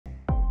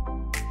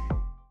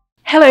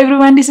Hello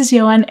everyone, this is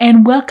Yoan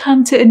and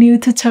welcome to a new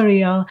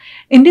tutorial.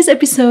 In this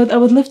episode, I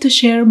would love to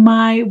share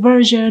my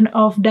version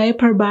of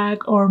diaper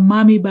bag or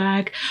mommy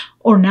bag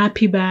or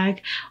nappy bag.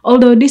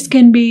 Although this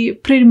can be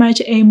pretty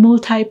much a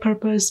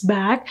multi-purpose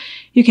bag.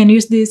 You can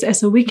use this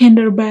as a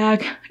weekender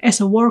bag,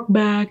 as a work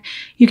bag.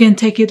 You can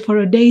take it for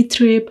a day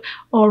trip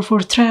or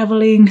for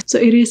traveling. So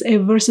it is a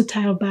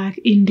versatile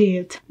bag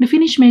indeed. The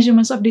finished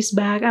measurements of this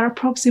bag are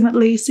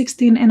approximately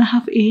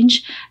 16.5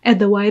 inch at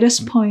the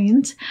widest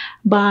point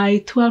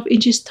by 12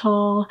 inches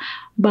tall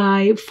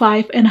by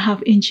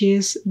 5.5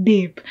 inches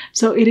deep.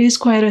 So it is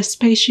quite a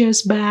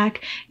spacious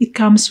bag. It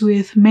comes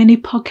with many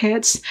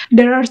pockets.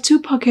 There are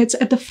 2 pockets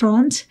at the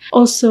front,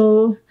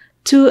 also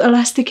 2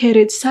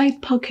 elasticated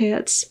side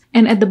pockets,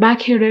 and at the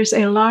back here there's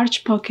a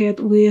large pocket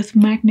with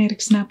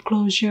magnetic snap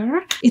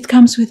closure. It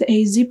comes with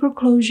a zipper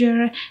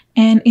closure,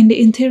 and in the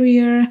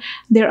interior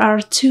there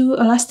are 2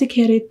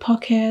 elasticated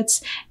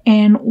pockets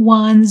and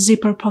 1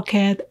 zipper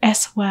pocket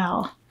as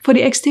well. For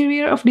the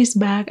exterior of this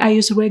bag, I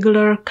use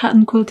regular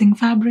cotton quilting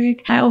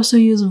fabric. I also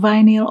use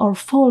vinyl or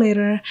faux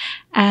leather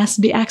as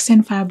the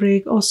accent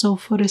fabric, also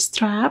for the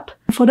strap.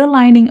 For the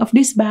lining of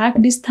this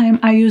bag, this time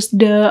I used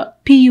the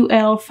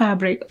PUL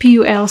fabric.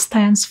 PUL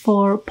stands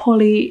for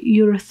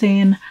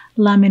polyurethane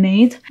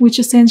laminate, which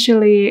is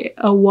essentially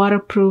a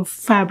waterproof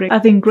fabric. I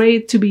think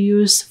great to be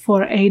used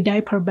for a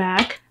diaper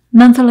bag.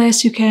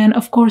 Nonetheless, you can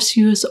of course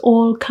use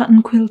all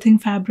cotton quilting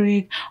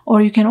fabric,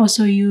 or you can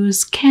also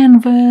use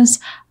canvas,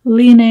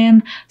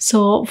 linen,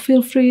 so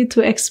feel free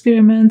to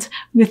experiment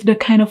with the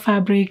kind of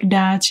fabric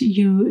that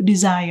you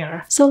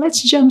desire. So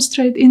let's jump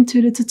straight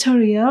into the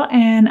tutorial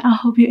and I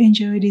hope you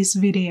enjoy this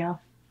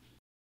video.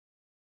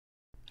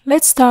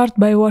 Let's start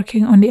by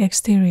working on the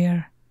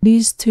exterior.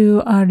 These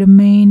 2 are the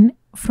main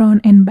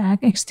front and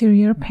back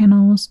exterior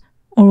panels,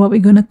 or what we're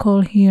gonna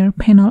call here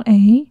panel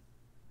A.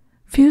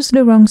 Fuse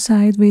the wrong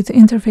side with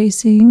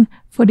interfacing.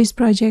 For this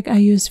project, I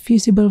use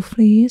fusible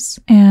fleece,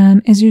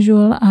 and as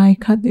usual, I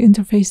cut the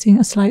interfacing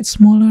a slight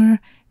smaller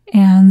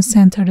and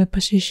center the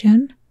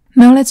position.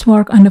 Now let's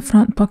work on the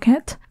front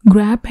pocket.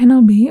 Grab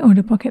panel B or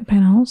the pocket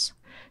panels.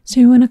 So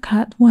you want to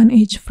cut 1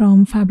 each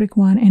from fabric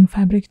 1 and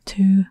fabric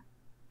 2.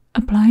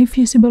 Apply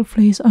fusible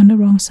fleece on the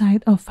wrong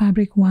side of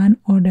fabric 1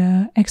 or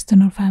the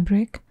external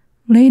fabric.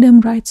 Lay them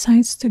right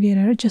sides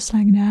together just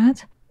like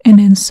that, and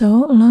then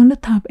sew along the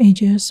top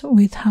edges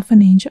with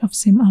 1/2 inch of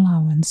seam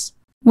allowance.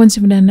 Once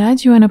you've done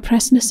that, you want to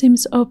press the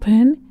seams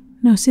open.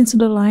 Now, since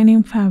the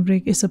lining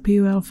fabric is a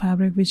PUL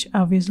fabric, which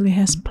obviously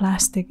has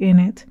plastic in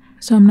it,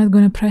 so I'm not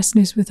going to press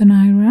this with an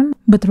iron,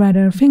 but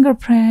rather finger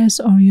press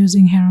or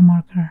using hair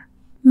marker.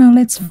 Now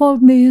let's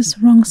fold these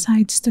wrong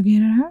sides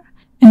together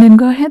and then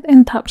go ahead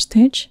and top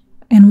stitch.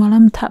 And while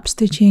I'm top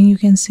stitching, you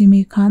can see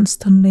me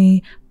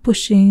constantly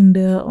pushing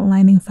the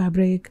lining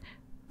fabric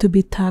to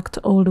be tucked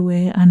all the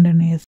way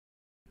underneath.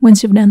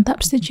 Once you've done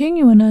top stitching,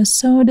 you want to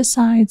sew the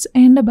sides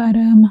and the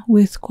bottom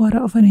with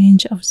 1/4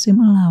 inch of seam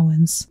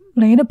allowance.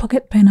 Lay the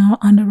pocket panel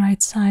on the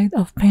right side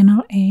of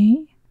panel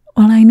A,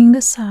 aligning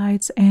the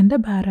sides and the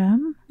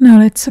bottom. Now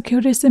let's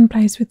secure this in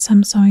place with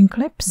some sewing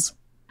clips.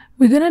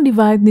 We're gonna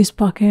divide this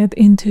pocket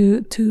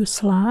into 2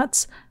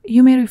 slots.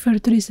 You may refer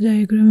to this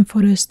diagram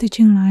for the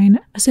stitching line.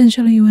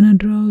 Essentially, you wanna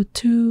draw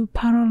 2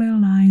 parallel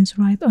lines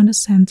right on the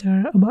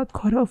center, about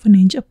 1/4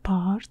 inch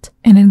apart,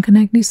 and then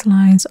connect these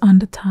lines on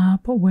the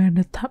top where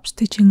the top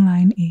stitching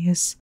line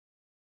is.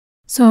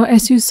 So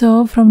as you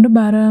sew from the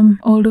bottom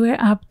all the way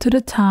up to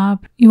the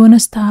top, you wanna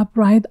stop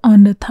right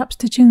on the top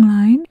stitching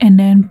line and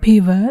then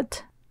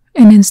pivot,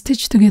 and then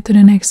stitch to get to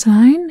the next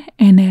line,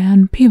 and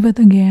then pivot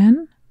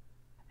again.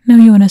 Now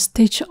you want to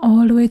stitch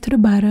all the way to the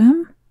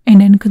bottom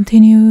and then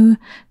continue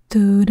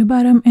to the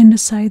bottom and the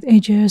side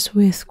edges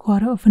with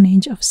 1/4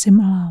 inch of seam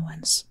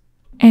allowance.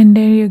 And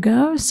there you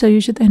go. So you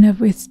should end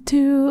up with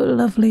 2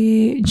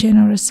 lovely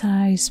generous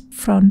size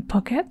front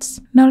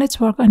pockets. Now let's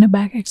work on the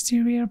back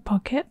exterior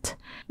pocket.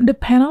 The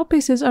panel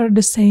pieces are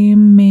the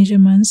same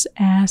measurements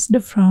as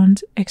the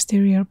front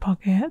exterior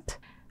pocket.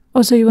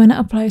 Also, you want to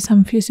apply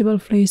some fusible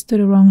fleece to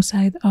the wrong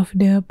side of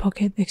the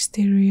pocket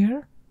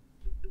exterior.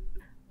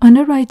 On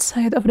the right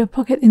side of the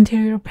pocket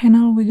interior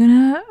panel, we're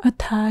gonna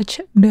attach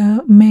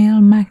the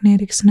male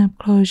magnetic snap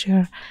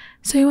closure.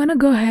 So you wanna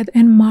go ahead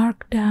and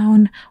mark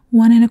down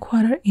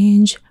 1¼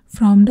 inch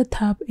from the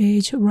top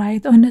edge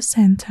right on the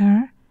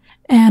center.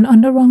 And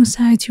on the wrong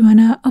side, you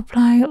wanna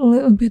apply a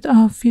little bit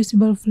of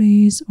fusible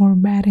fleece or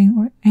batting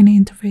or any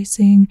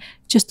interfacing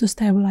just to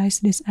stabilize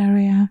this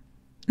area.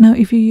 Now,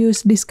 if you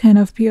use this kind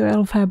of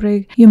PUL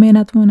fabric, you may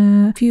not want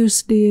to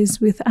fuse this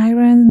with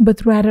iron,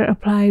 but rather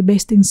apply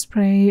basting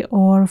spray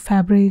or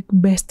fabric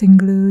basting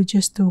glue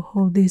just to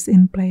hold this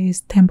in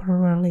place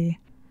temporarily.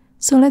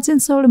 So let's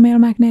install the male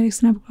magnetic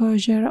snap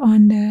closure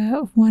on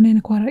the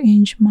 1¼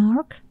 inch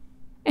mark.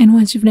 And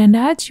once you've done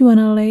that, you want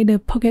to lay the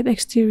pocket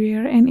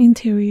exterior and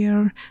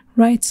interior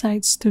right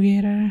sides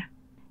together,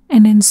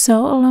 and then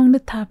sew along the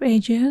top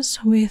edges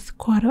with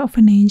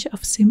 1/4 inch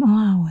of seam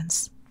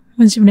allowance.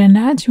 Once you've done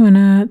that, you want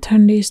to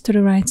turn this to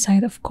the right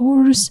side, of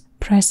course,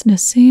 press the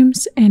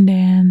seams, and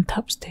then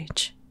top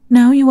stitch.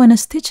 Now you want to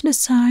stitch the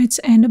sides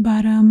and the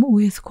bottom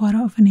with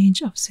 1/4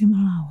 inch of seam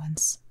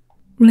allowance.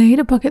 Lay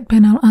the pocket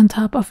panel on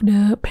top of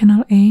the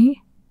panel A,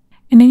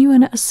 and then you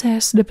want to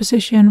assess the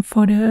position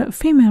for the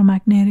female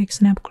magnetic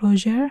snap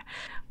closure.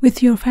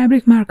 With your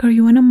fabric marker,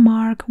 you want to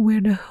mark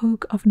where the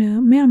hook of the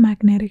male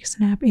magnetic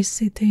snap is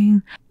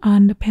sitting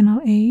on the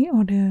panel A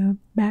or the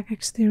back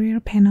exterior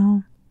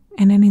panel,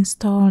 and then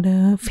install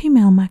the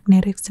female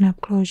magnetic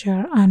snap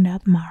closure on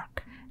that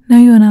mark. Now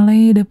you want to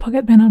lay the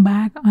pocket panel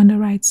back on the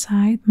right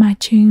side,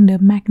 matching the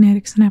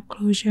magnetic snap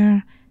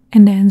closure,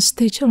 and then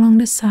stitch along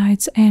the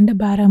sides and the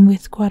bottom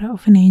with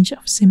 1/4 inch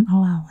of seam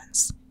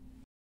allowance.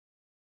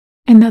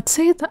 And that's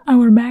it,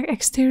 our back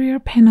exterior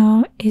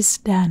panel is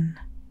done.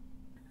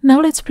 Now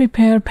let's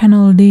prepare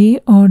panel D,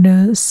 or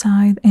the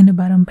side and the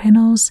bottom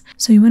panels.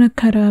 So you want to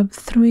cut up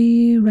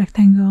 3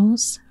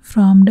 rectangles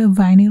from the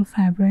vinyl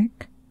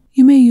fabric.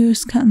 You may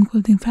use cotton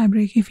quilting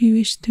fabric if you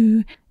wish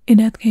to. In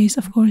that case,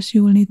 of course,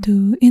 you will need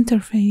to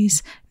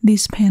interface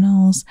these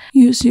panels.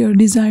 Use your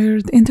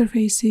desired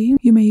interfacing.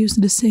 You may use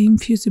the same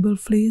fusible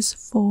fleece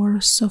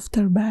for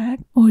softer bag,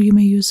 or you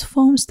may use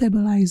foam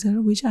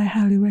stabilizer, which I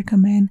highly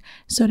recommend,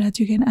 so that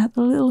you can add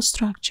a little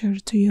structure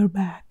to your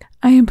bag.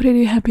 I am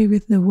pretty happy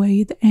with the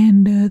weight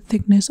and the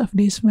thickness of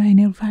this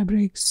vinyl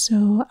fabric,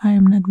 so I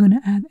am not going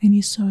to add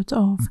any sort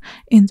of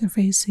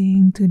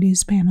interfacing to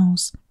these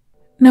panels.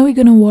 Now we're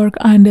gonna work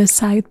on the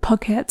side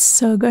pockets,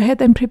 so go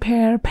ahead and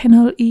prepare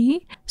panel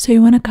E. So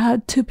you wanna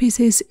cut 2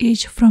 pieces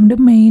each from the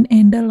main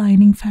and the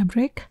lining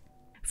fabric.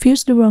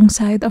 Fuse the wrong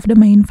side of the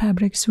main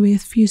fabrics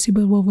with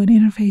fusible woven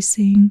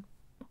interfacing.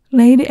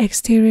 Lay the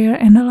exterior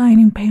and the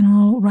lining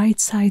panel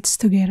right sides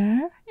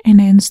together, and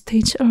then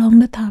stitch along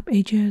the top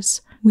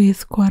edges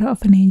with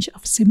 1/4 inch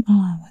of seam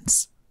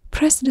allowance.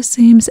 Press the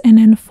seams and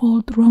then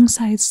fold wrong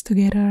sides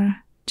together,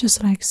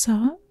 just like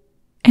so.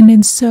 And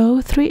then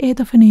sew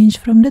 3/8 inch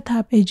from the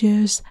top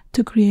edges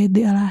to create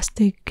the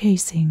elastic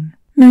casing.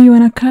 Now you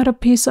want to cut a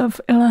piece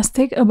of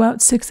elastic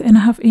about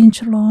 6.5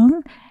 inch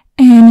long,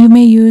 and you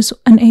may use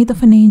an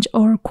 1/8 inch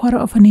or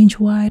 1/4 inch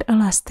wide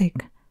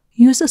elastic.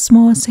 Use a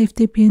small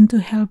safety pin to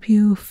help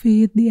you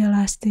feed the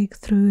elastic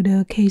through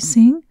the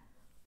casing.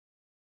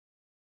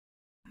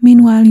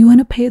 Meanwhile, you want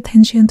to pay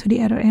attention to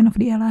the other end of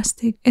the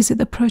elastic. As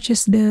it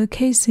approaches the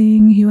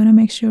casing, you want to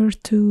make sure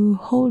to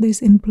hold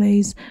this in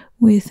place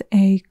with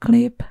a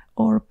clip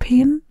or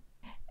pin,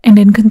 and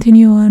then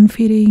continue on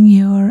feeding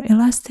your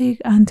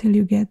elastic until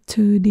you get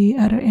to the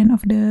other end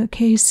of the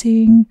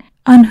casing.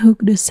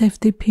 Unhook the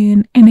safety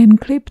pin and then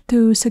clip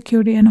to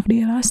secure the end of the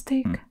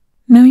elastic.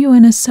 Now you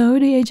want to sew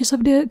the edges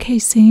of the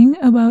casing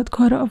about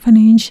 1/4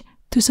 inch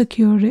to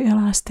secure the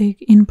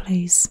elastic in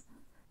place.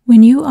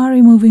 When you are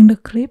removing the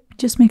clip,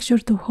 just make sure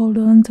to hold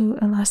on to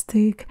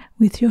elastic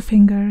with your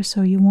finger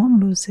so you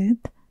won't lose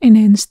it. And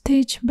then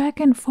stitch back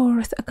and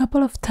forth a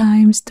couple of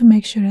times to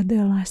make sure that the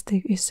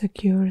elastic is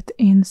secured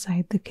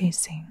inside the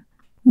casing.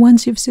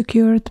 Once you've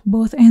secured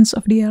both ends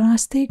of the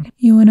elastic,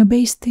 you want to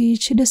base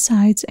stitch the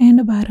sides and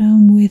the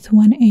bottom with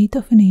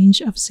 1/8 inch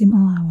of seam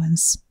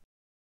allowance.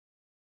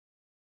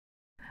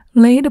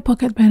 Lay the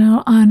pocket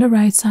panel on the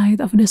right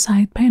side of the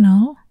side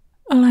panel,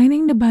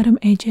 aligning the bottom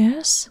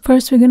edges.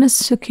 First, we're going to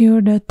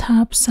secure the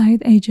top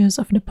side edges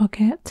of the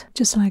pocket,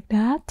 just like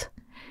that.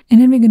 And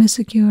then we're going to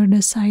secure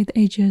the side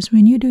edges.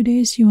 When you do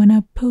this, you want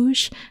to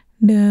push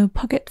the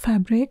pocket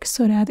fabric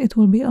so that it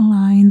will be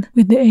aligned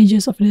with the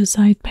edges of the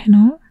side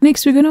panel.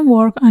 Next, we're going to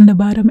work on the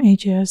bottom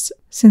edges,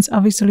 since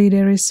obviously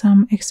there is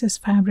some excess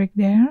fabric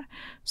there.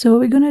 So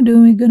what we're going to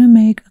do, we're going to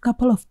make a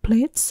couple of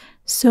pleats.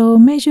 So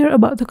measure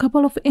about a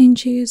couple of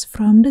inches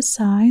from the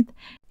side,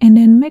 and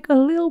then make a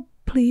little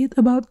pleat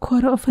about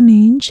 1/4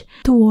 inch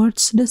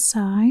towards the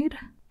side,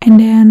 and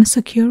then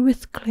secure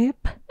with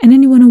clip. And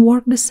then you want to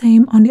work the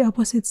same on the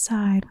opposite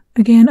side.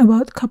 Again,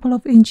 about a couple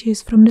of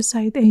inches from the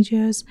side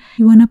edges,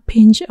 you want to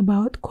pinch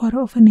about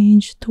 1/4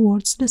 inch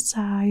towards the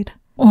side,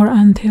 or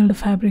until the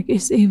fabric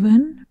is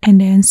even, and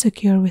then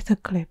secure with a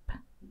clip.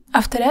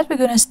 After that,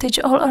 we're going to stitch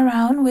all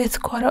around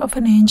with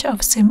 1/4 inch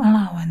of seam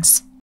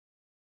allowance.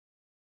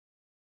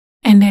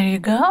 And there you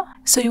go.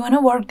 So you want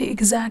to work the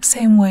exact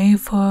same way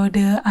for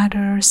the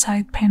other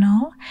side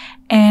panel.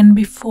 And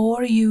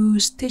before you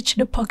stitch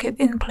the pocket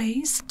in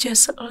place,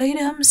 just lay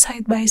them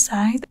side by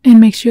side and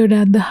make sure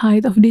that the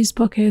height of these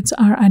pockets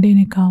are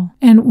identical.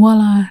 And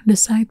voila, the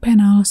side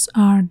panels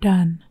are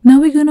done. Now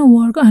we're gonna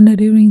work on the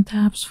D-ring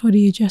tabs for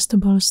the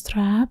adjustable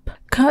strap.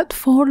 Cut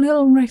 4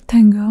 little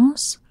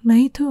rectangles.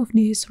 Lay 2 of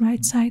these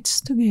right sides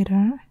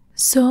together.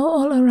 Sew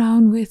all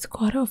around with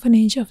 1/4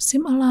 inch of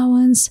seam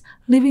allowance,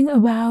 leaving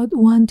about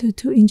 1 to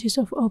 2 inches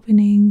of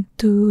opening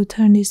to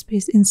turn this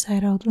piece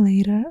inside out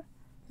later.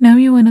 Now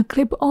you want to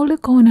clip all the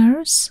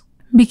corners.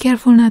 Be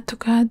careful not to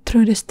cut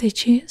through the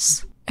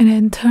stitches. And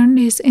then turn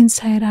this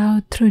inside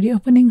out through the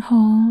opening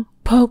hole.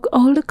 Poke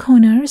all the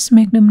corners,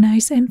 make them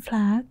nice and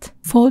flat.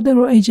 Fold the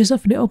raw edges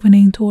of the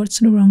opening towards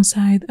the wrong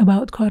side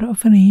about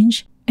 1/4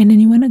 inch. And then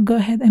you want to go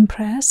ahead and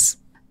press.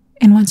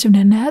 And once you've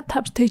done that,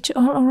 top stitch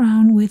all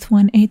around with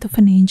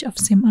 1/8 inch of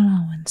seam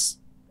allowance.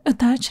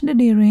 Attach the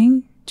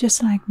D-ring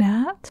just like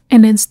that,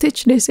 and then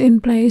stitch this in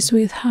place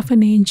with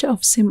 1/2 inch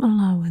of seam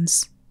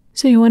allowance.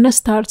 So you want to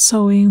start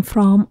sewing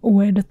from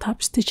where the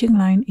top stitching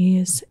line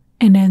is,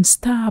 and then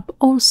stop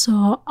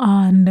also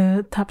on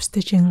the top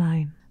stitching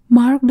line.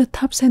 Mark the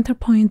top center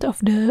point of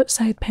the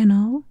side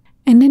panel,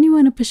 and then you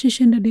want to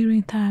position the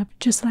D-ring tab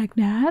just like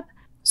that.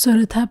 So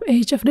the top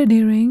edge of the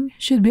D-ring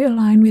should be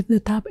aligned with the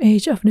top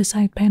edge of the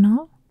side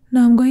panel.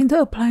 Now I'm going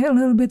to apply a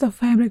little bit of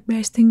fabric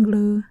basting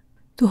glue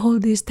to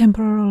hold this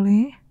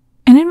temporarily.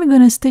 And then we're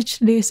going to stitch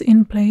this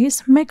in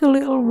place. Make a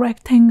little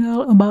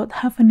rectangle about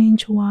 1/2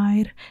 inch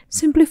wide.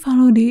 Simply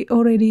follow the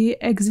already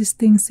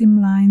existing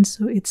seam line,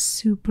 so it's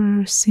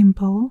super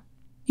simple.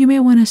 You may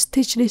want to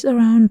stitch this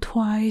around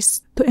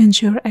twice to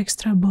ensure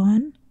extra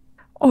bond.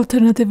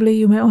 Alternatively,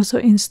 you may also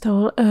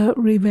install a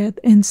rivet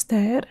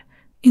instead.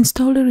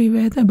 Install the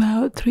rivet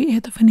about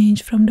 3/8 of an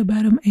inch from the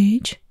bottom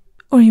edge,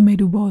 or you may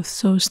do both.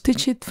 So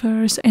stitch it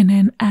first and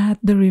then add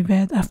the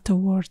rivet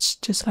afterwards,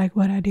 just like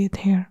what I did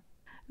here.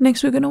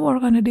 Next, we're going to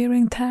work on the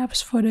D-ring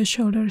tabs for the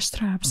shoulder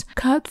straps.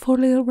 Cut 4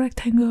 little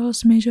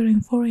rectangles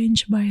measuring 4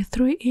 inch by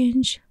 3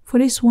 inch. For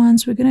these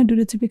ones, we're going to do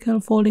the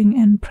typical folding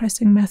and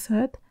pressing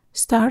method.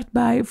 Start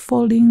by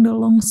folding the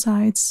long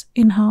sides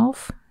in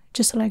half,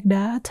 just like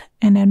that,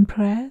 and then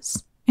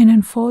press. And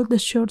then fold the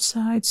short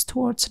sides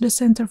towards the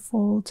center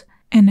fold,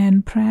 and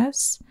then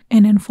press.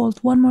 And then fold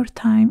one more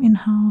time in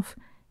half,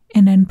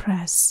 and then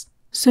press.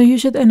 So you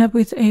should end up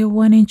with a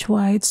 1 inch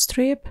wide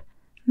strip.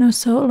 Now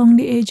sew along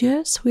the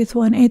edges with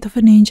 1/8 of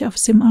an inch of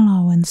seam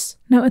allowance.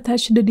 Now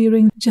attach the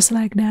D-ring just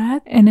like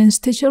that, and then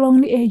stitch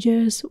along the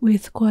edges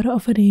with 1/4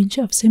 of an inch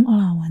of seam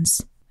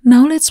allowance.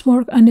 Now let's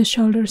work on the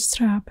shoulder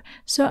strap.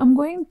 So I'm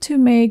going to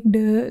make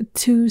the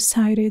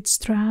 2-sided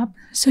strap.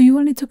 So you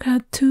will need to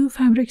cut 2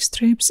 fabric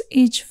strips,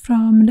 each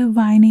from the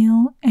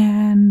vinyl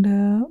and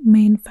the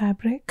main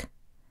fabric.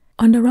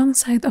 On the wrong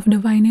side of the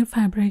vinyl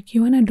fabric,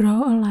 you want to draw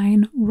a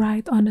line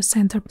right on the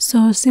center.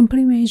 So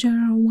simply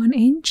measure 1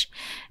 inch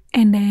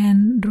and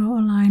then draw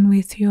a line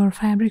with your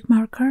fabric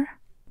marker.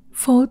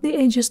 Fold the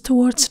edges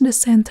towards the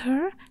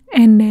center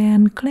and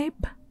then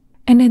clip.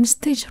 And then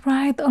stitch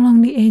right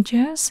along the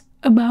edges,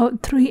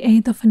 about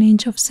 3/8 of an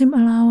inch of seam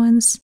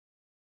allowance.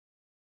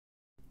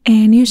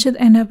 And you should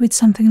end up with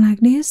something like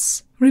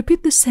this.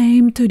 Repeat the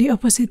same to the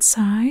opposite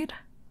side.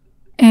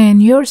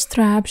 And your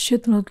strap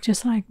should look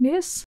just like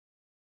this.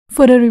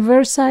 For the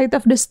reverse side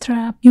of the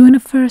strap, you want to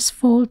first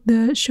fold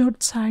the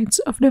short sides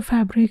of the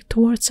fabric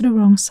towards the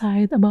wrong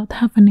side about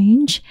 1/2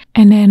 inch,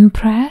 and then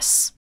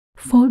press.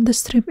 Fold the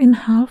strip in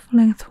half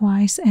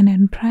lengthwise and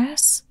then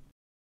press.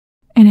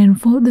 And then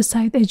fold the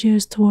side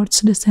edges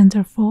towards the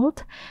center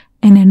fold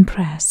and then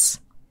press.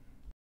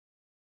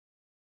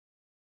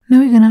 Now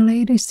we're gonna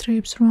lay the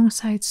strips wrong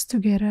sides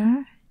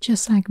together,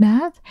 just like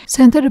that.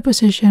 Center the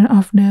position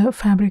of the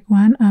fabric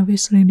one.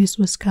 Obviously this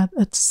was cut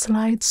a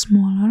slight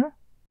smaller.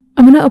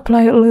 I'm going to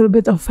apply a little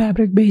bit of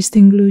fabric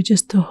basting glue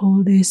just to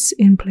hold this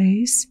in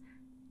place.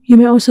 You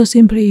may also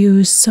simply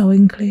use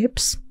sewing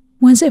clips.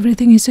 Once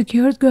everything is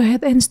secured, go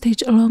ahead and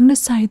stitch along the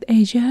side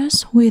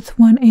edges with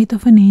 1/8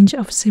 of an inch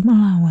of seam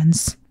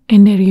allowance.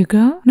 And there you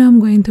go. Now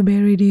I'm going to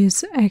bury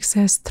these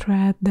excess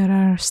thread that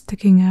are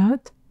sticking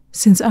out.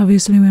 Since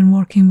obviously when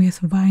working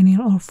with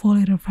vinyl or faux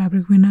leather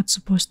fabric, we're not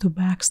supposed to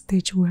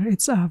backstitch where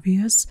it's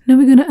obvious. Now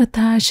we're going to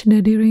attach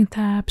the D-ring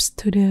tabs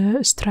to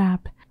the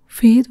strap.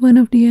 Feed one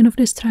of the end of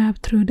the strap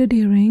through the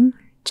D-ring,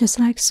 just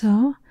like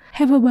so.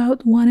 Have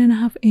about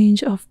 1.5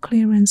 inch of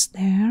clearance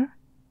there.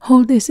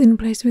 Hold this in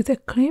place with a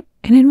clip,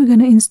 and then we're going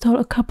to install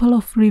a couple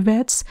of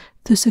rivets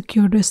to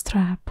secure the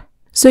strap.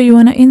 So you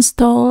want to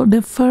install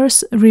the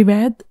first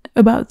rivet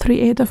about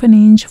 3/8 of an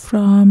inch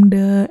from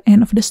the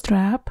end of the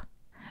strap.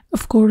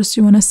 Of course,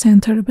 you want to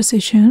center the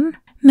position.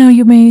 Now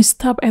you may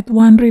stop at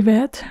 1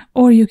 rivet,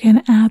 or you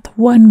can add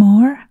 1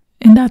 more.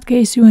 In that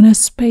case, you want to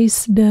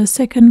space the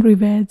second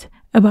rivet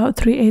about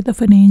 3/8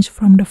 of an inch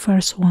from the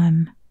first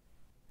one.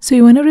 So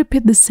you want to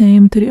repeat the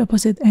same to the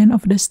opposite end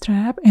of the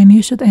strap, and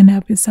you should end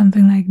up with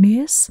something like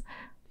this.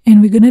 And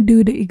we're gonna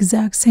do the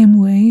exact same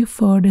way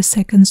for the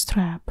second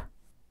strap.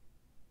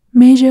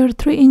 Measure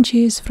 3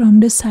 inches from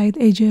the side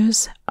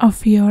edges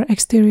of your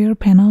exterior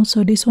panel.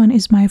 So this one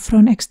is my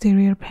front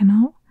exterior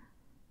panel.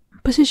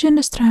 Position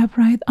the strap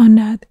right on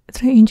that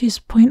 3 inches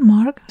point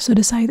mark. So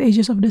the side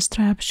edges of the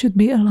strap should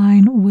be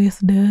aligned with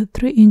the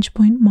 3 inch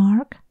point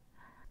mark.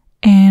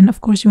 And of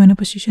course, you want to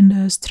position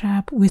the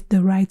strap with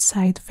the right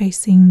side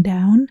facing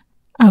down.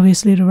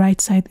 Obviously, the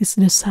right side is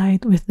the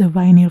side with the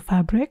vinyl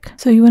fabric.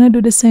 So you want to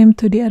do the same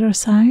to the other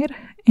side.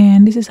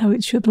 And this is how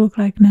it should look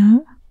like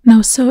now.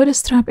 Now sew the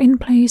strap in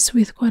place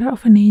with 1/4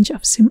 of an inch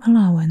of seam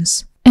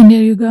allowance. And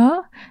there you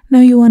go.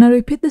 Now you want to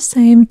repeat the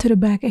same to the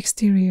back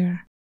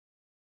exterior.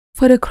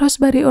 For the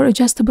crossbody or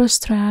adjustable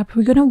strap,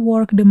 we're gonna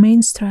work the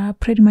main strap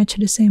pretty much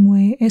the same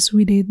way as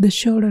we did the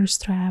shoulder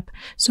strap.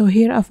 So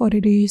here I've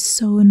already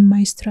sewn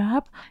my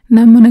strap.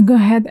 Now I'm gonna go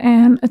ahead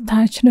and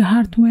attach the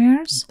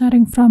hardware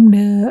starting from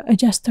the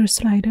adjuster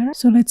slider.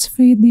 So let's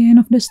feed the end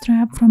of the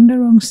strap from the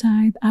wrong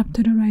side up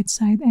to the right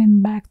side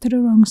and back to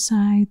the wrong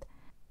side.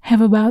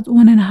 have about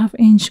 1.5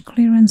 inch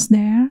clearance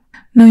there.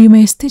 Now you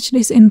may stitch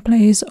this in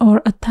place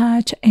or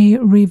attach a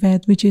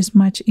rivet, which is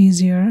much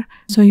easier.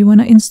 So you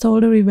want to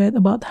install the rivet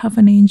about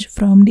 1/2 inch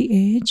from the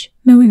edge.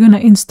 Now we're going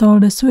to install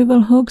the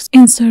swivel hooks.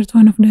 Insert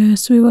one of the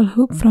swivel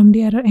hook from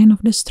the other end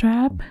of the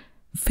strap.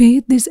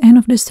 Feed this end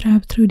of the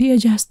strap through the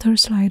adjuster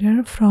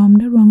slider from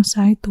the wrong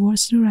side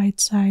towards the right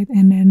side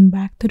and then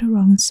back to the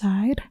wrong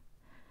side.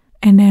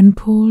 And then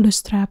pull the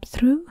strap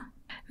through.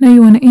 Now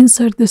you want to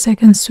insert the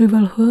second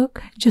swivel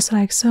hook just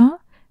like so.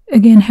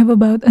 Again, have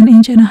about 1.5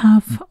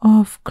 inches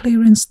of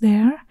clearance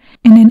there,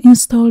 and then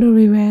install the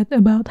rivet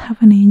about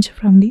 1/2 inch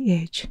from the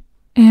edge.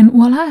 And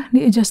voila,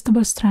 the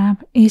adjustable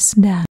strap is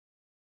done.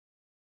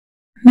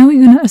 Now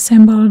we're going to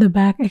assemble the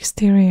back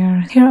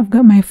exterior. Here I've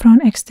got my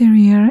front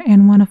exterior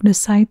and one of the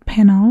side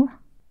panel.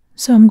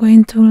 So I'm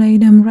going to lay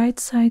them right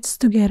sides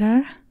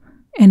together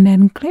and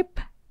then clip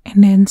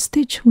and then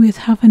stitch with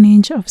 1/2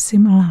 inch of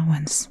seam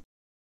allowance.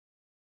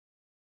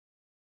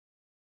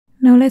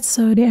 Now let's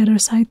sew the other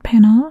side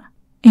panel.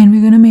 And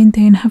we're going to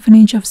maintain 1/2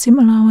 inch of seam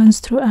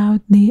allowance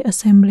throughout the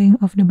assembling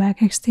of the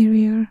back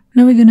exterior.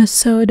 Now we're going to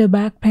sew the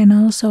back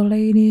panel, so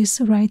lay this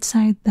right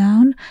side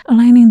down,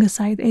 aligning the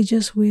side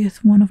edges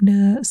with one of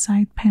the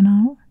side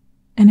panel.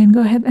 And then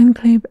go ahead and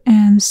clip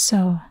and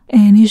sew.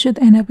 And you should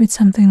end up with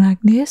something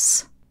like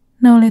this.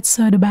 Now let's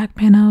sew the back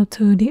panel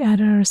to the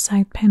other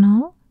side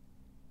panel.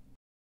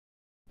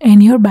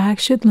 And your back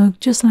should look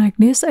just like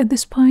this at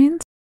this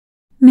point.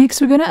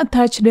 Next, we're going to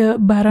attach the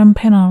bottom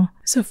panel.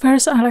 So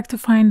first, I like to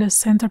find the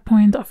center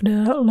point of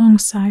the long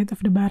side of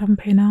the bottom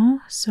panel.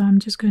 So I'm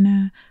just going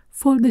to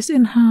fold this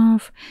in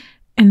half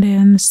and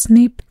then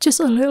snip just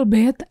a little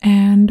bit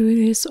and do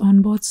this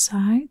on both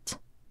sides.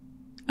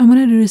 I'm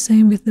going to do the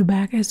same with the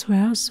back as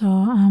well. So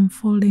I'm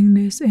folding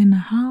this in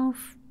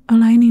half,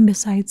 aligning the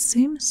side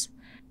seams,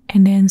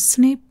 and then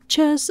snip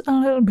just a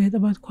little bit,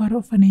 about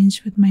 1/4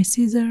 inch with my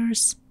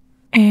scissors,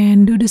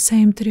 and do the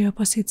same to the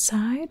opposite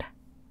side.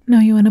 Now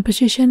you want to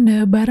position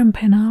the bottom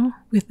panel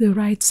with the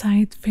right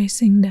side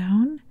facing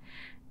down,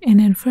 and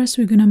then first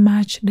we're going to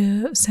match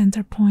the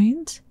center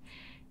point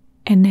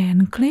and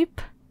then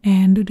clip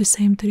and do the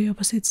same to the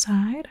opposite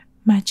side,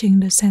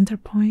 matching the center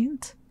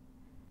point.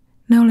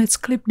 Now let's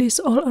clip this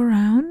all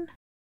around.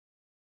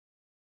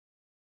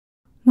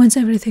 Once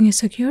everything is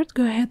secured,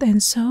 go ahead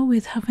and sew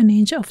with 1/2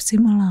 inch of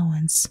seam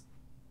allowance.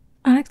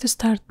 I like to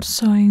start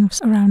sewing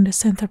around the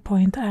center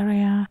point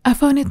area. I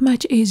found it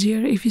much easier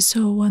if you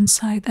sew one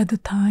side at a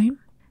time.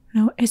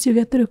 Now, as you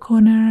get to the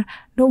corner,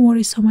 don't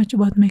worry so much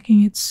about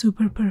making it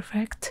super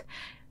perfect.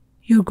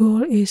 Your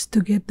goal is to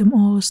get them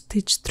all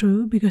stitched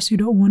through because you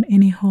don't want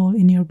any hole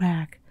in your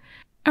bag.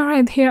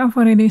 Alright, here I've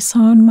already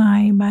sewn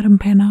my bottom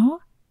panel.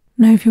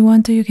 Now, if you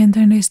want to, you can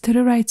turn this to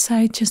the right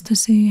side just to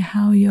see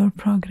how your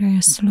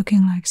progress is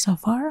looking like so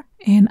far.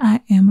 And I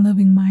am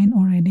loving mine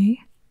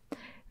already.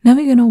 Now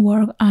we're going to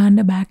work on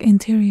the back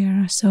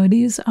interior. So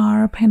these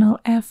are panel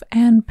F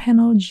and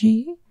panel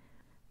G,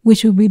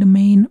 which will be the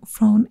main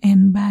front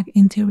and back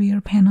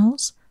interior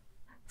panels.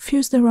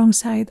 Fuse the wrong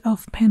side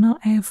of panel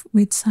F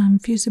with some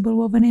fusible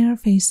woven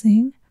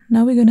interfacing.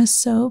 Now we're going to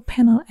sew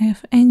panel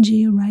F and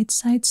G right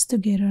sides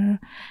together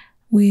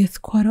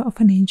with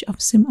 1/4 inch of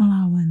seam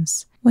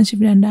allowance. Once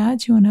you've done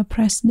that, you want to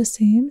press the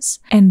seams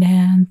and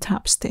then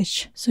top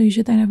stitch. So you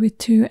should end up with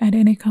 2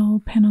 identical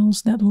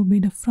panels that will be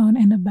the front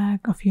and the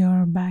back of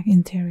your back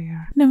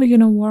interior. Now we're going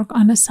to work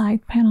on the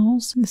side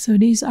panels. So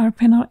these are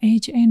panel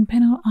H and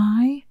panel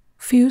I.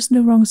 Fuse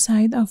the wrong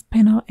side of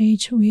panel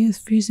H with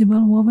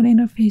fusible woven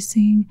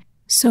interfacing.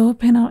 Sew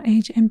panel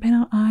H and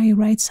panel I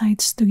right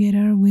sides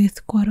together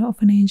with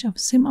 1/4 inch of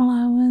seam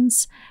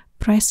allowance.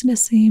 Press the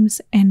seams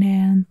and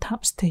then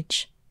top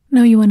stitch.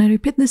 Now you want to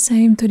repeat the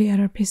same to the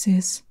other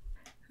pieces.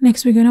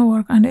 Next, we're going to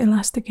work on the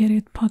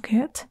elasticated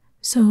pocket.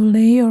 So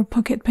lay your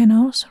pocket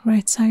panels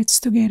right sides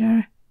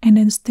together and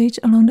then stitch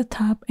along the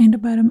top and the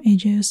bottom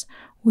edges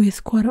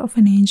with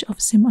 1/4 inch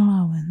of seam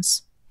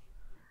allowance.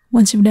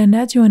 Once you've done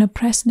that, you want to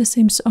press the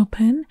seams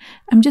open.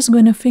 I'm just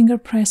going to finger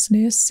press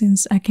this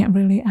since I can't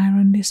really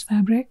iron this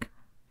fabric.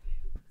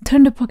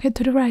 Turn the pocket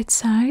to the right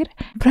side.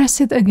 Press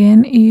it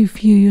again.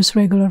 If you use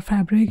regular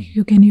fabric,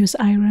 you can use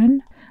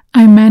iron.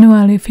 I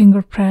manually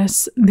finger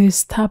press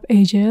these top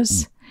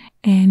edges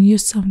and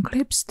use some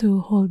clips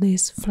to hold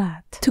this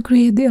flat. To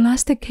create the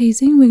elastic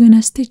casing, we're going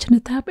to stitch the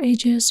top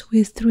edges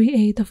with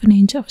 3/8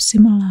 inch of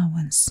seam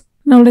allowance.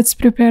 Now let's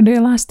prepare the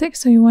elastic.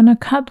 So you want to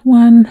cut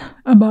one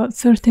about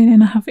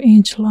 13.5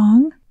 inch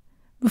long.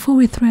 Before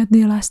we thread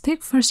the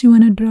elastic, first you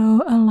want to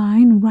draw a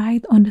line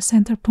right on the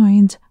center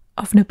point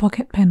of the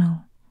pocket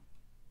panel.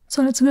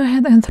 So let's go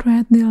ahead and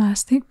thread the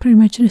elastic pretty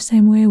much the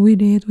same way we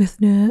did with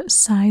the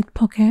side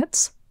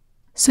pockets.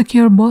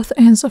 Secure both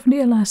ends of the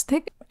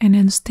elastic and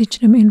then stitch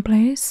them in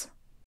place.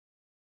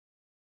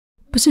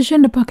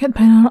 Position the pocket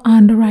panel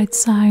on the right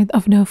side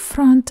of the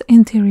front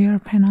interior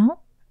panel,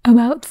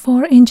 about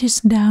 4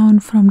 inches down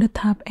from the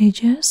top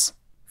edges.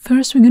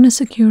 First, we're going to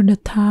secure the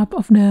top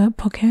of the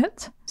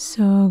pocket.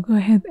 So go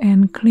ahead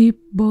and clip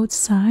both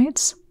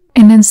sides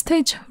and then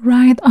stitch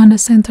right on the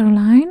center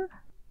line.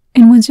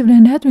 And once you've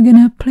done that, we're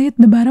gonna pleat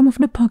the bottom of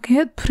the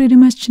pocket pretty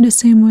much the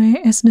same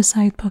way as the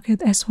side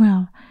pocket as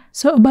well.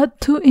 So about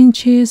 2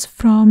 inches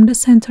from the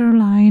center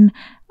line,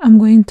 I'm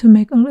going to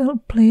make a little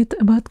pleat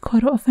about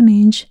 1/4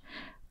 inch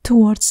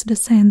towards the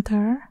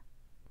center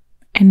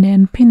and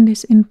then pin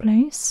this in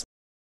place.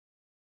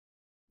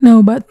 Now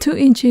about 2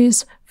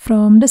 inches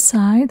from the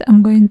side,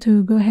 I'm going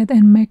to go ahead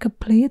and make a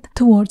pleat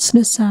towards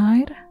the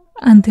side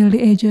until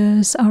the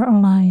edges are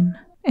aligned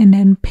and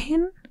then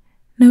pin.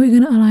 Now we're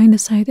going to align the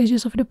side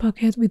edges of the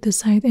pocket with the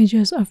side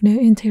edges of the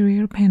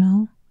interior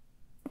panel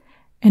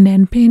and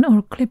then pin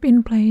or clip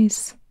in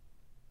place.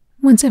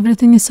 Once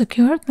everything is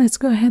secured, let's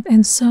go ahead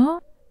and sew.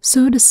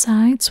 Sew the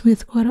sides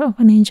with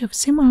 1/4 inch of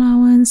seam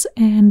allowance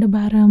and the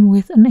bottom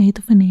with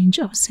 1/8 inch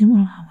of seam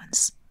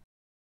allowance.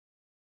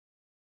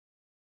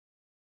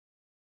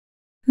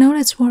 Now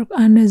let's work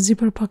on the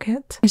zipper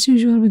pocket. As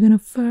usual, we're going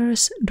to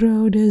first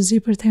draw the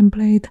zipper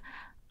template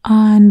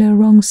on the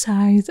wrong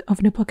side of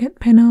the pocket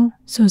panel.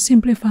 So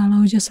simply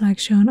follow just like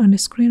shown on the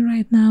screen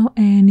right now,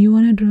 and you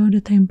want to draw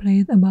the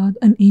template about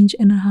 1.5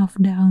 inches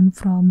down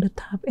from the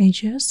top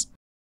edges.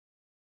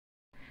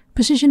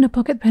 Position the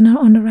pocket panel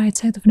on the right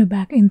side of the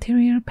back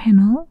interior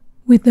panel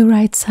with the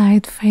right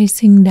side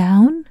facing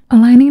down,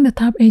 aligning the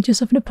top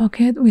edges of the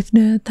pocket with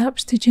the top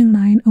stitching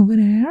line over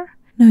there.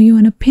 Now you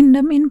want to pin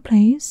them in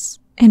place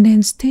and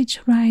then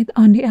stitch right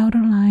on the outer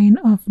line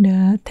of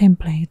the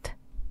template.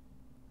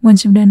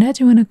 Once you've done that,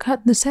 you want to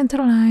cut the center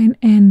line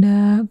and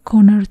the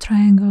corner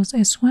triangles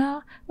as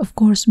well. Of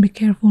course, be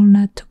careful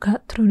not to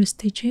cut through the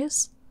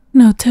stitches.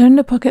 Now turn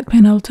the pocket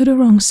panel to the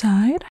wrong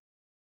side.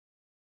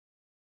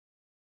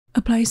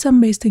 Apply some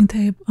basting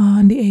tape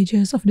on the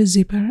edges of the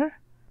zipper.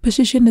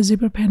 Position the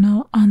zipper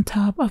panel on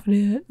top of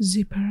the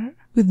zipper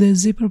with the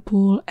zipper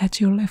pull at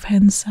your left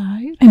hand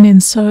side and then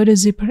sew the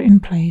zipper in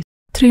place.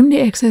 Trim the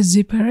excess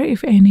zipper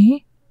if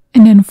any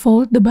and then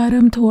fold the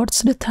bottom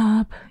towards the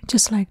top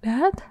just like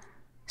that.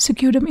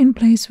 Secure them in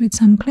place with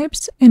some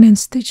clips and then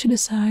stitch the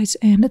sides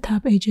and the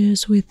top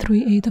edges with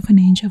 3/8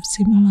 inch of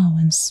seam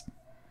allowance.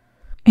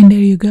 And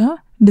there you go,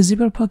 the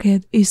zipper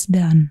pocket is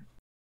done.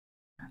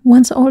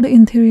 Once all the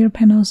interior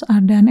panels are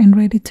done and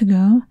ready to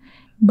go,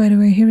 by the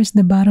way, here is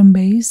the bottom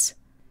base.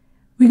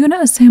 We're going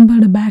to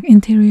assemble the back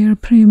interior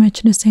pretty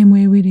much the same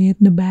way we did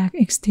the back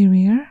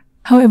exterior.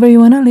 However, you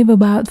want to leave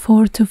about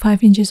 4 to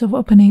 5 inches of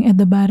opening at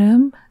the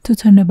bottom to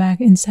turn the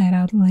back inside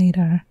out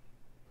later.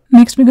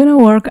 Next, we're going to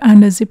work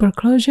on the zipper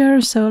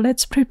closure, so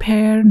let's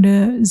prepare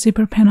the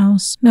zipper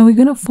panels. Now we're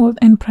going to fold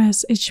and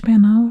press each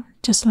panel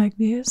just like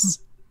this.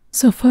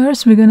 So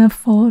first, we're going to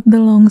fold the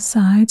long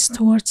sides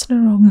towards the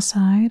wrong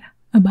side,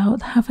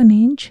 about 1/2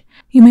 inch.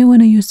 You may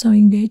want to use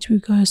sewing gauge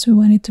because we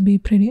want it to be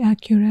pretty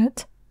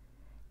accurate.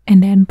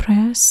 And then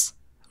press.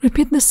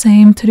 Repeat the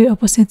same to the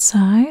opposite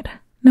side.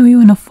 Now you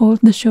want to fold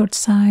the short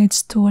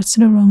sides towards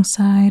the wrong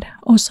side,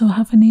 also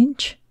 1/2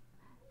 inch.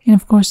 And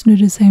of course, do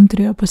the same to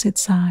the opposite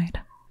side.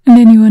 And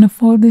then you want to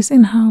fold this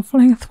in half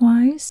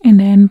lengthwise and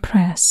then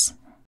press.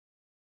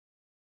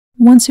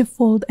 Once you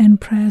fold and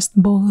pressed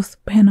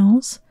both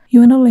panels, you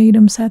want to lay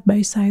them side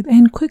by side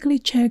and quickly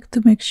check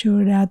to make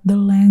sure that the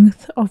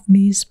length of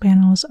these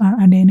panels are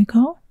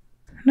identical.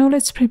 Now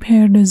let's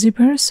prepare the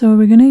zipper. So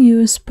we're going to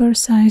use per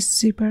size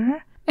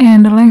zipper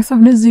and the length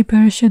of the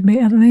zipper should be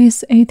at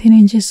least 18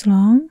 inches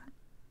long.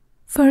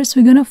 First,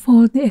 we're going to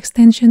fold the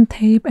extension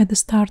tape at the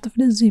start of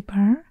the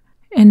zipper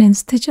and then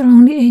stitch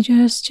along the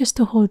edges just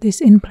to hold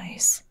this in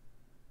place.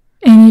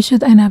 And you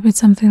should end up with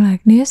something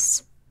like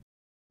this.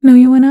 Now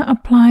you want to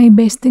apply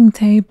basting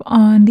tape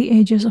on the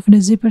edges of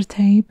the zipper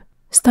tape,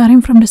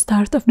 starting from the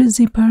start of the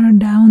zipper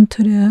down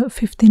to the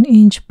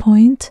 15-inch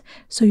point,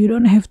 so you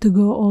don't have to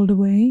go all the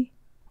way.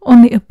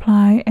 Only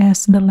apply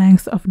as the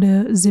length of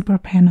the zipper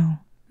panel.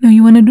 Now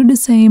you want to do the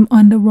same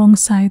on the wrong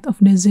side of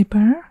the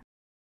zipper.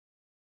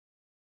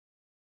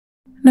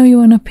 Now you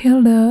want to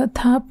peel the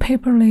top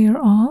paper layer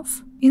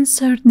off.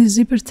 Insert the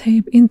zipper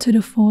tape into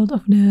the fold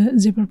of the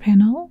zipper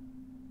panel.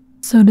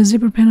 So the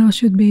zipper panel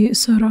should be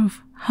sort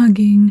of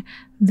hugging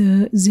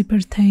the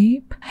zipper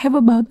tape. Have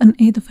about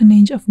 1/8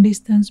 inch of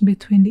distance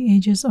between the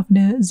edges of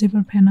the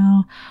zipper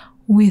panel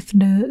with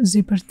the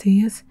zipper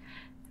teeth.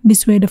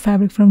 This way the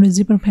fabric from the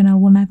zipper panel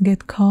will not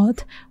get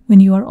caught when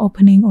you are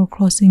opening or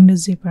closing the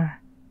zipper.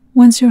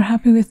 Once you're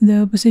happy with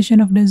the position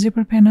of the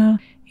zipper panel,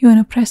 you want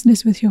to press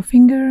this with your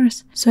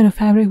fingers so the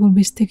fabric will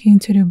be sticking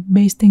to the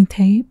basting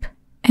tape.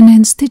 And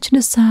then stitch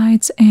the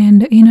sides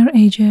and the inner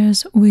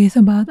edges with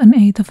about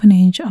 1/8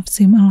 inch of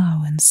seam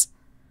allowance.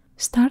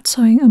 Start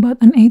sewing about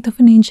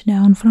 1/8 inch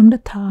down from the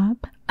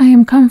top. I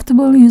am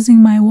comfortable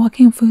using my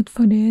walking foot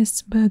for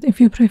this, but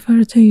if you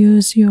prefer to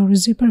use your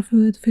zipper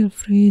foot, feel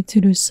free to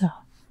do so.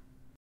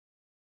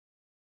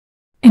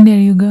 And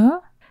there you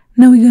go.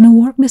 Now we're gonna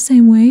work the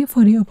same way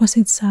for the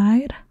opposite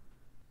side.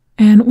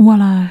 And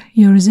voila,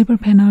 your zipper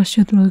panel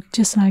should look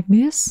just like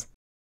this.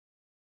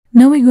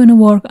 Now we're going to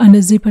work on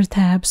the zipper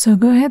tab, so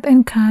go ahead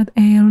and cut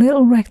a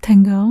little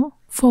rectangle.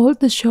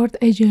 Fold the short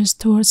edges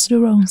towards the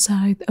wrong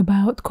side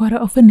about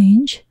 1/4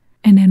 inch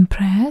and then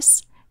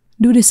press.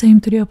 Do the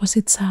same to the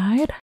opposite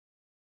side.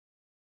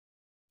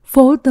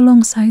 Fold the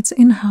long sides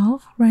in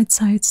half, right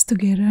sides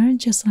together,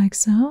 just like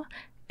so,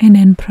 and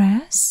then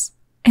press,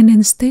 and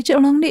then stitch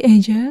along the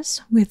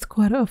edges with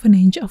 1/4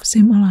 inch of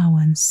seam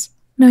allowance.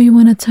 Now you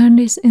want to turn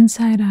this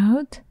inside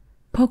out,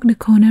 poke the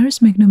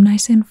corners, make them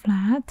nice and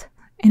flat,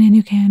 and then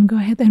you can go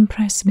ahead and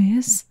press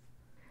this.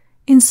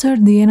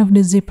 Insert the end of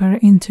the zipper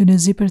into the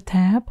zipper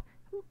tab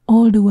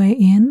all the way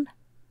in,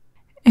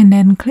 and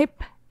then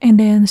clip, and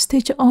then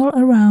stitch all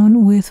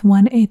around with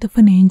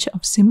 1/8 inch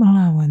of seam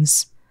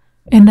allowance.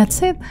 And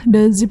that's it.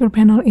 The zipper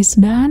panel is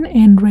done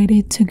and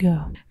ready to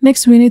go.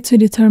 Next, we need to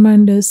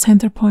determine the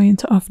center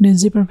point of the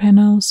zipper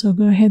panel. So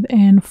go ahead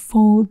and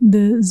fold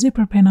the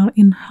zipper panel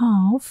in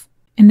half.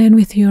 And then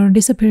with your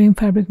disappearing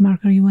fabric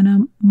marker, you want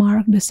to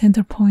mark the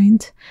center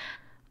point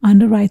on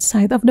the right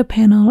side of the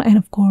panel and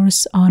of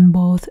course on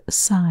both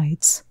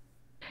sides.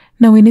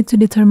 Now we need to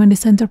determine the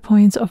center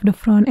points of the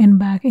front and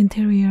back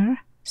interior.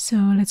 So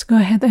let's go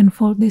ahead and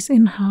fold this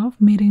in half,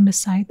 meeting the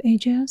side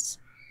edges,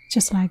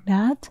 just like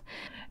that.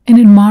 And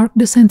then mark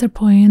the center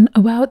point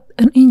about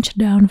 1 inch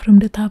down from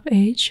the top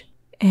edge.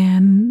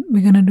 And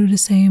we're gonna do the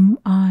same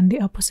on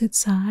the opposite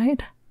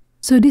side.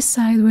 So this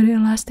side where the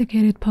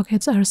elasticated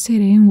pockets are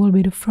sitting will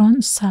be the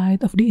front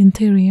side of the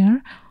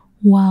interior,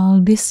 while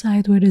this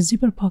side where the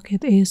zipper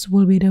pocket is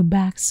will be the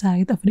back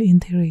side of the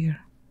interior.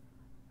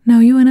 Now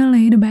you wanna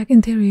lay the back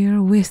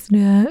interior with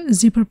the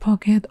zipper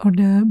pocket or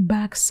the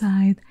back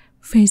side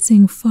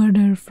facing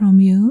further from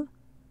you.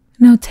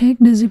 Now take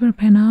the zipper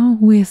panel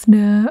with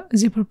the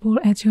zipper pull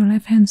at your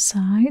left hand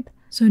side.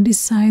 So this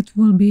side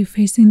will be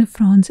facing the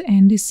front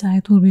and this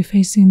side will be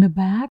facing the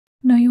back.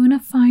 Now you want to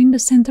find the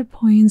center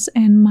points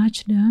and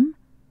match them.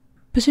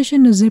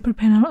 Position the zipper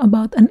panel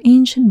about 1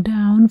 inch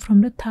down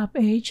from the top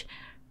edge.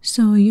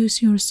 So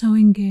use your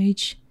sewing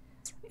gauge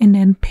and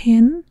then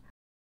pin.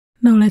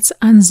 Now let's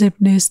unzip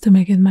this to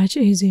make it much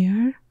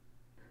easier.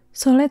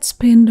 So let's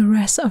pin the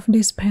rest of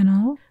this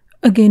panel.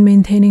 Again,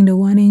 maintaining the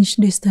 1 inch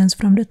distance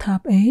from the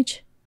top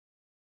edge.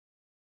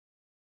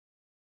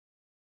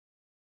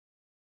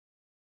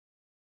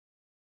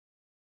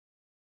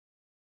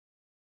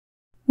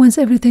 Once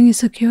everything is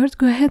secured,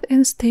 go ahead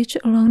and stitch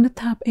along the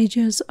top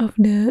edges of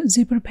the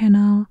zipper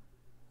panel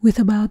with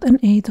about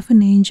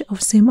 1/8 inch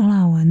of seam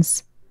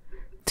allowance.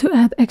 To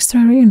add extra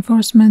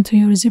reinforcement to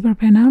your zipper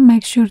panel,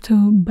 make sure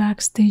to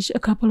backstitch a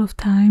couple of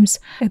times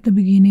at the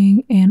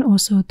beginning and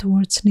also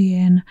towards the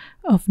end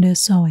of the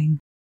sewing.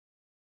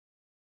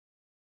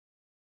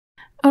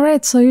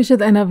 Alright, so you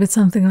should end up with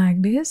something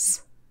like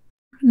this.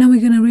 Now we're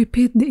gonna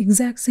repeat the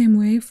exact same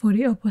way for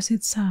the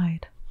opposite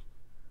side.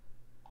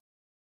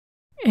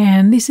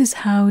 And this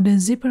is how the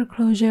zipper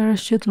closure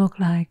should look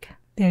like.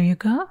 There you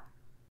go.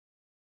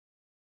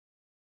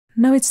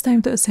 Now it's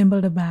time to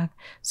assemble the back.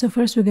 So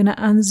first we're gonna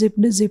unzip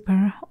the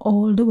zipper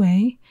all the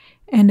way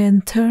and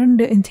then turn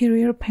the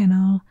interior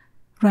panel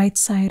right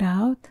side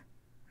out.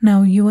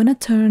 Now you wanna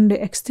turn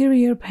the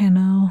exterior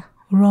panel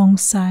wrong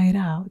side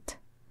out.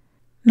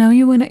 Now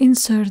you want to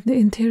insert the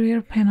interior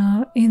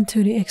panel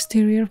into the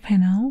exterior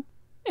panel.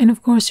 And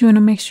of course you want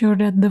to make sure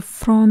that the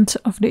front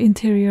of the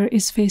interior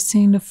is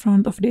facing the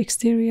front of the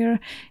exterior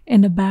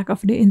and the back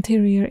of the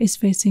interior is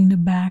facing the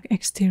back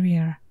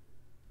exterior.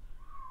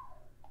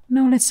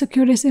 Now let's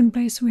secure this in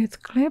place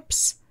with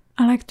clips.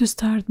 I like to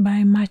start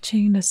by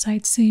matching the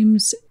side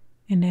seams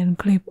and then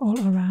clip all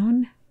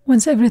around.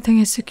 Once everything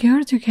is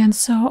secured, you can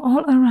sew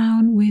all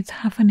around with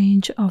 1/2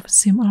 inch of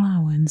seam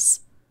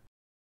allowance.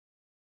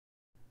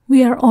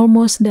 We are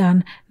almost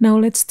done. Now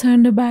let's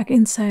turn the back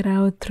inside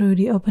out through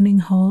the opening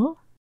hole.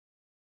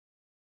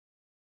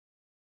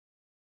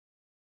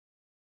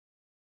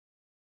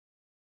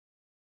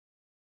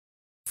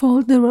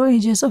 Fold the raw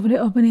edges of the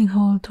opening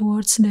hole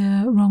towards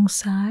the wrong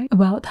side,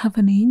 about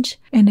 1/2 inch,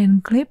 and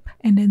then clip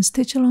and then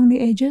stitch along the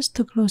edges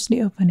to close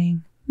the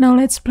opening. Now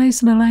let's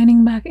place the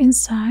lining back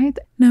inside.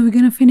 Now we're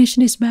gonna finish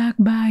this back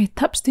by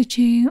top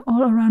stitching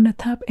all around the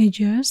top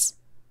edges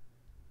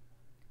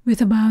with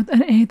about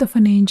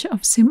 1/8 inch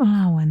of seam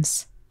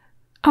allowance.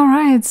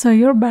 Alright, so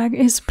your bag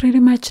is pretty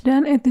much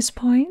done at this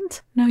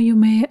point. Now you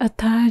may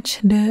attach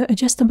the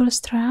adjustable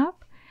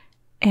strap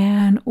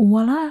and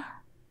voila!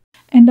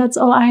 And that's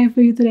all I have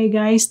for you today,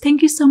 guys.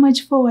 Thank you so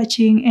much for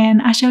watching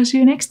and I shall see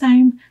you next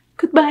time.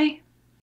 Goodbye!